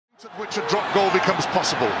At which a drop goal becomes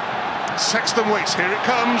possible. Sexton waits, here it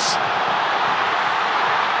comes.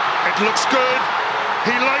 It looks good,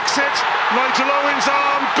 he likes it. Nigel Owen's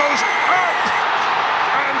arm goes up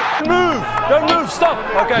and move! Don't move, stop!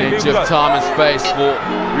 Okay, plenty of time and space for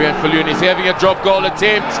Rian Falloon. He's having a drop goal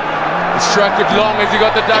attempt. He struck it long as he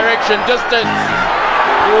got the direction, distance.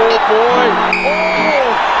 Oh boy!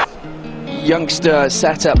 Oh! Youngster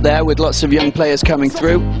set up there with lots of young players coming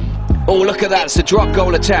through. Oh, look at that, it's a drop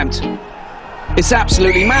goal attempt. It's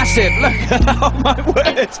absolutely massive. Look, oh my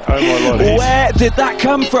word. Oh my lord. Where did that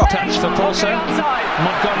come from? Touch for Paulson.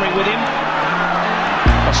 Montgomery with him.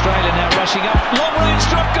 Australia now rushing up. Long range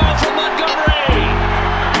drop goal from Montgomery.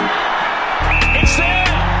 It's there.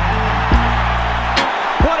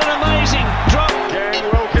 What an amazing drop. Ken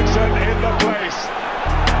Wilkinson in the place.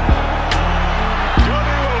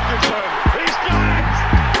 Johnny Wilkinson, he's got it.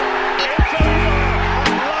 It's over.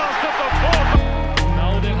 At last at the fourth.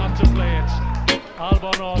 Now they'll have to play it.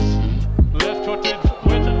 Albonos, left-footed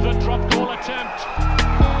with the drop goal attempt.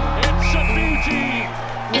 It's a beauty.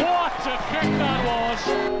 What a kick that was.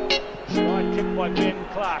 Stride kick by Ben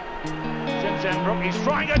Clark. Zinzenbrook, he's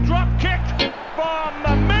trying a drop kick from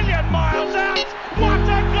a million miles out. What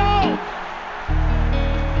a goal!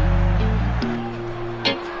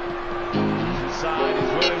 Inside,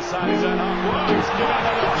 he's well inside his own half. Whoa, he's good on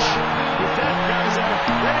the watch. His death goes up.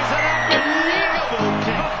 That is an unbelievable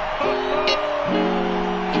kick.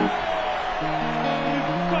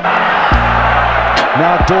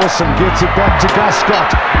 Now Dawson gets it back to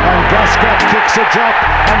Guscott, and Guscott kicks a drop,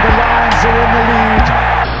 and the Lions are in the lead.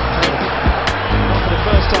 Not for the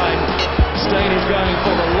first time, Stain is going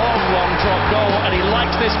for the long drop goal, and he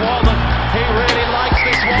likes this one. He really likes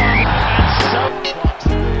this one. And so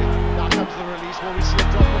Now comes the release where we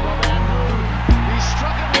slipped off the Rob Andrew. He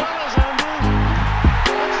struck it well as Andrew.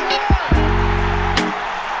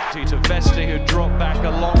 to Vesti, who dropped back a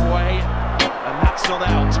long way, and that's not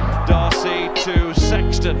out. Darcy to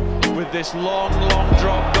Sexton with this long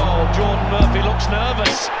drop goal. Jordan Murphy looks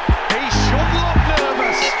nervous. He should look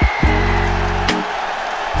nervous.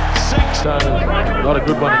 Sexton, Not a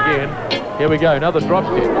good one again. Here we go, another drop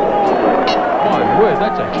kick. My word,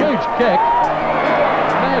 that's a huge kick.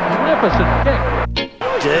 Magnificent kick.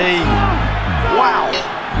 D. Wow.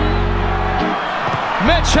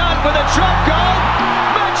 Mitch Hunt with a drop goal.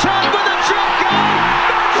 Mitch Hunt with a drop goal.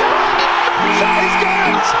 Mitch Hunt, he's got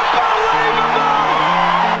it. Unbelievable.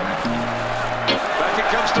 Back it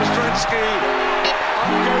comes to Strinsky.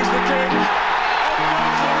 Up goes the kick.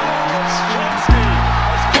 Strinsky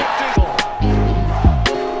has kept it.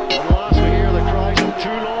 And last we hear the cries of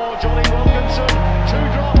too low. Johnny Wilkinson, 2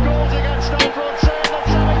 drop goals against Stamford in the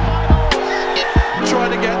semi-finals.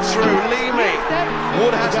 Trying to get through. Leamy.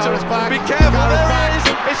 Wood has to be careful. There it is.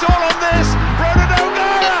 It's all on this. Ronan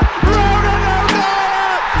O'Gara. Ronan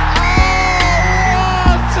O'Gara. Oh,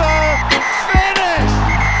 what a finish.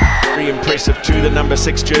 Very impressive to the number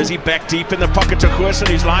 6 jersey. Back deep in the pocket to Huerson,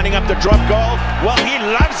 who's lining up the drop goal. Well, he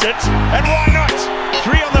loves it. And why not?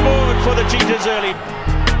 3 on the board for the Cheetahs early.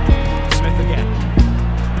 Smith again.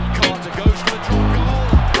 Carter goes for the drop goal.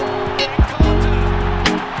 Carter.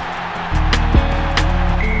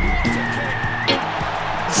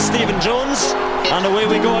 Stephen Jones, and away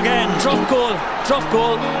we go again. Drop goal.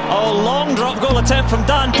 Oh, long drop goal attempt from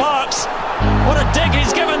Dan Parks. What a dig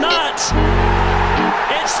he's given that.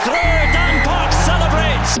 It's through. Dan Parks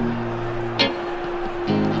celebrates.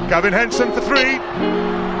 Gavin Henson for 3.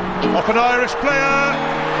 Off an Irish player.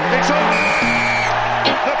 It's over.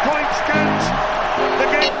 The points count. The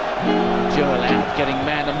game. Joel out getting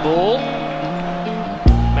man and ball.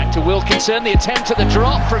 Back to Wilkinson, the attempt at the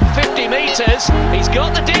drop from 50 metres. He's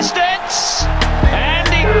got the distance. And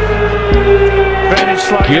he...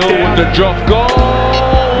 Gill with the drop goal.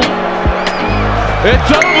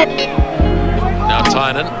 It's over. Now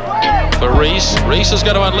Tynan for Reese. Reese is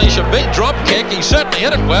going to unleash a big drop kick. He certainly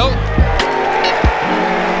hit it well.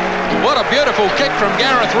 What a beautiful kick from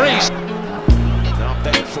Gareth Reese. Now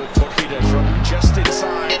back for Torquida from just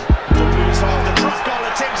inside the Blues half. The drop goal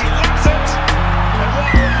attempt, he loves it.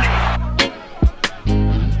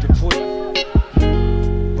 And Dupuy.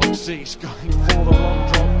 Boxes going for the long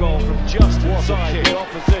drop goal from just inside the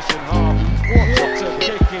opposition half. What a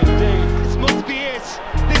kick indeed. This must be it.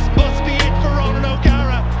 This must be it for Ronan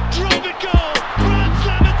O'Gara. Drop it goal. Grand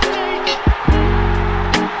slam at stake.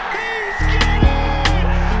 He's got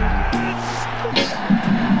it.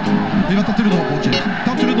 Il va tenter le drop, Roger.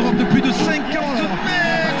 Tente le drop de plus de 5 ans. De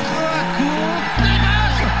mettre à court.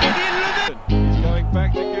 He's going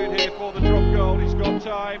back to good here for the drop goal. He's got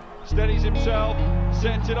time. Steadies himself.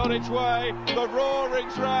 sent it on its way. The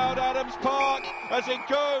roarings round Adams Park as it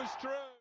goes through.